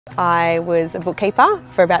I was a bookkeeper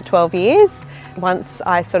for about 12 years. Once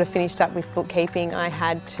I sort of finished up with bookkeeping, I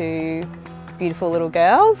had two beautiful little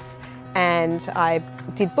girls and I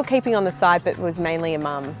did bookkeeping on the side, but was mainly a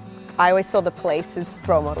mum. I always saw the police as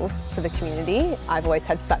role models for the community. I've always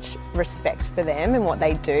had such respect for them and what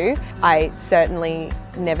they do. I certainly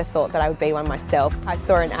never thought that I would be one myself. I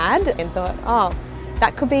saw an ad and thought, oh,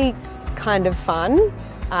 that could be kind of fun.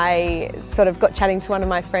 I sort of got chatting to one of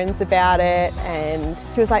my friends about it and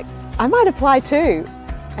she was like, I might apply too.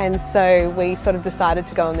 And so we sort of decided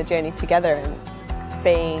to go on the journey together. And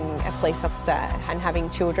being a police officer and having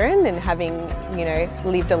children and having,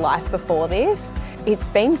 lived a life before this, it's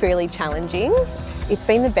been really challenging. It's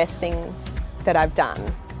been the best thing that I've done.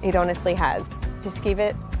 It honestly has. Just give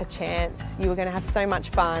it a chance. You are going to have so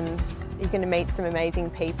much fun. You're going to meet some amazing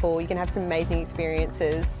people. You're going to have some amazing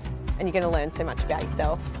experiences and you're going to learn so much about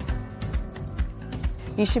yourself.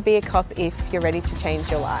 You should be a cop if you're ready to change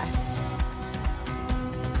your life.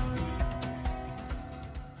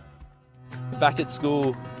 Back at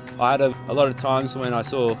school, I had a lot of times when I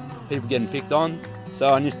saw people getting picked on, so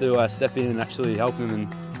I used to step in and actually help them,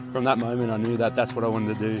 and from that moment I knew that that's what I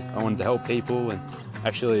wanted to do. I wanted to help people and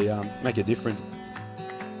actually make a difference.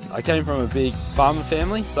 I came from a big farmer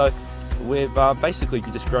family, so we've basically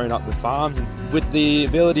just grown up with farms. And with the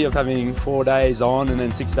ability of having 4 days on and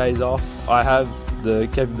then 6 days off, I have the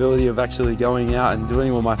capability of actually going out and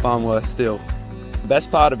doing all my farm work still. The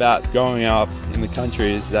best part about growing up in the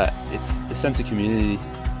country is that it's the sense of community.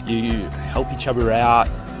 You help each other out,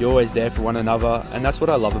 you're always there for one another, and that's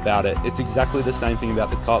what I love about it. It's exactly the same thing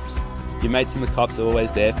about the cops. Your mates in the cops are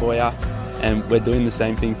always there for you, and we're doing the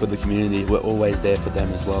same thing for the community. We're always there for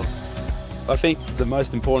them as well. I think the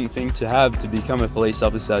most important thing to have to become a police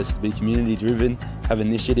officer is to be community driven, have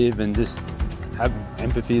initiative and just have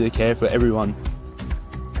empathy to care for everyone.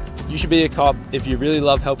 You should be a cop if you really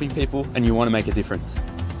love helping people and you want to make a difference.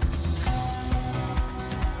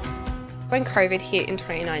 When COVID hit in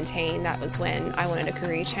 2019, that was when I wanted a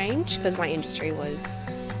career change because my industry was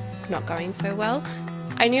not going so well.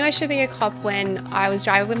 I knew I should be a cop when I was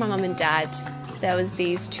driving with my mum and dad. There was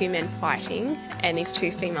these two men fighting and these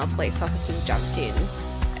two female police officers jumped in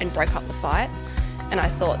and broke up the fight. And I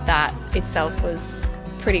thought that itself was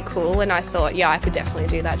pretty cool, and I thought, yeah, I could definitely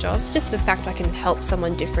do that job. Just the fact I can help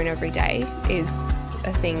someone different every day is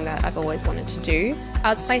a thing that I've always wanted to do. I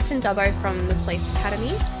was placed in Dubbo from the police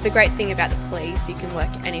academy. The great thing about the police, you can work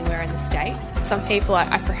anywhere in the state. Some people are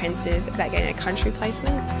apprehensive about getting a country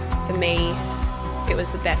placement. For me, it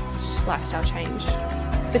was the best lifestyle change.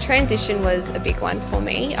 The transition was a big one for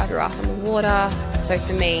me. I grew up on the water, so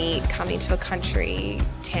for me, coming to a country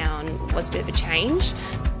town was a bit of a change.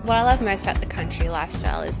 What I love most about the country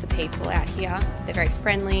lifestyle is the people out here. They're very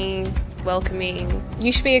friendly, welcoming.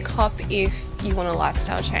 You should be a cop if you want a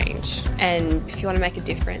lifestyle change and if you want to make a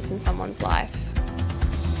difference in someone's life.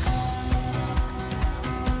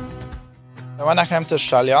 When I came to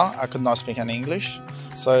Australia, I could not speak any English.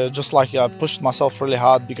 So I pushed myself really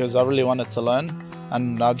hard because I really wanted to learn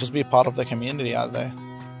and just be part of the community out there.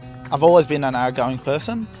 I've always been an outgoing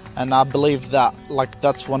person, and I believe that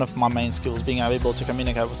that's one of my main skills, being able to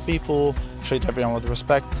communicate with people, treat everyone with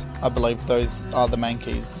respect. I believe those are the main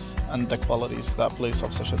keys and the qualities that a police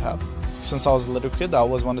officer should have. Since I was a little kid, I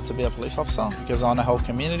always wanted to be a police officer because I want to help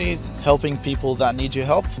communities, helping people that need your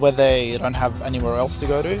help, where they don't have anywhere else to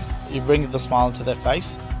go to. You bring the smile into their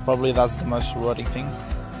face. Probably that's the most rewarding thing.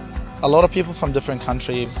 A lot of people from different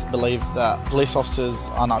countries believe that police officers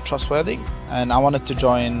are not trustworthy, and I wanted to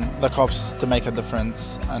join the cops to make a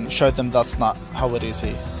difference and show them that's not how it is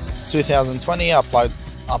here. 2020, I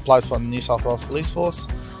applied for the New South Wales Police Force,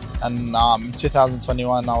 and in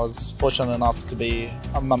 2021 I was fortunate enough to be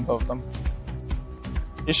a member of them.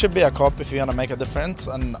 You should be a cop if you want to make a difference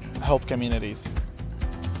and help communities.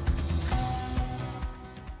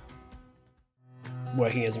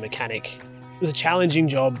 Working as a mechanic, it was a challenging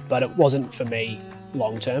job, but it wasn't for me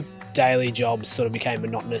long term. Daily jobs sort of became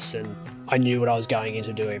monotonous and I knew what I was going in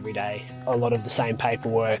to do every day. A lot of the same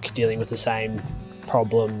paperwork, dealing with the same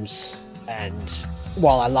problems, and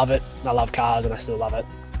while I love it, I love cars and I still love it,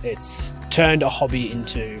 it's turned a hobby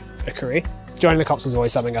into a career. Joining the cops was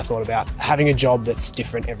always something I thought about. Having a job that's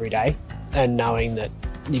different every day and knowing that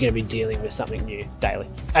you're going to be dealing with something new daily.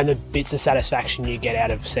 And the bits of satisfaction you get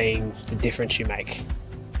out of seeing the difference you make.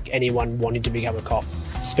 Anyone wanting to become a cop,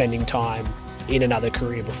 spending time in another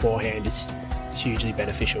career beforehand is hugely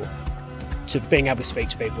beneficial to being able to speak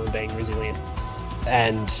to people and being resilient.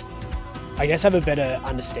 And I guess have a better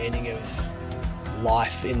understanding of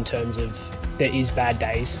life in terms of there is bad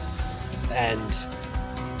days and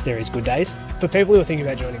there is good days. For people who are thinking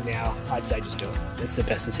about joining now, I'd say just do it. It's the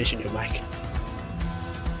best decision you'll make.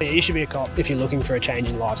 You should be a cop if you're looking for a change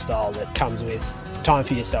in lifestyle that comes with time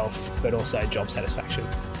for yourself, but also job satisfaction.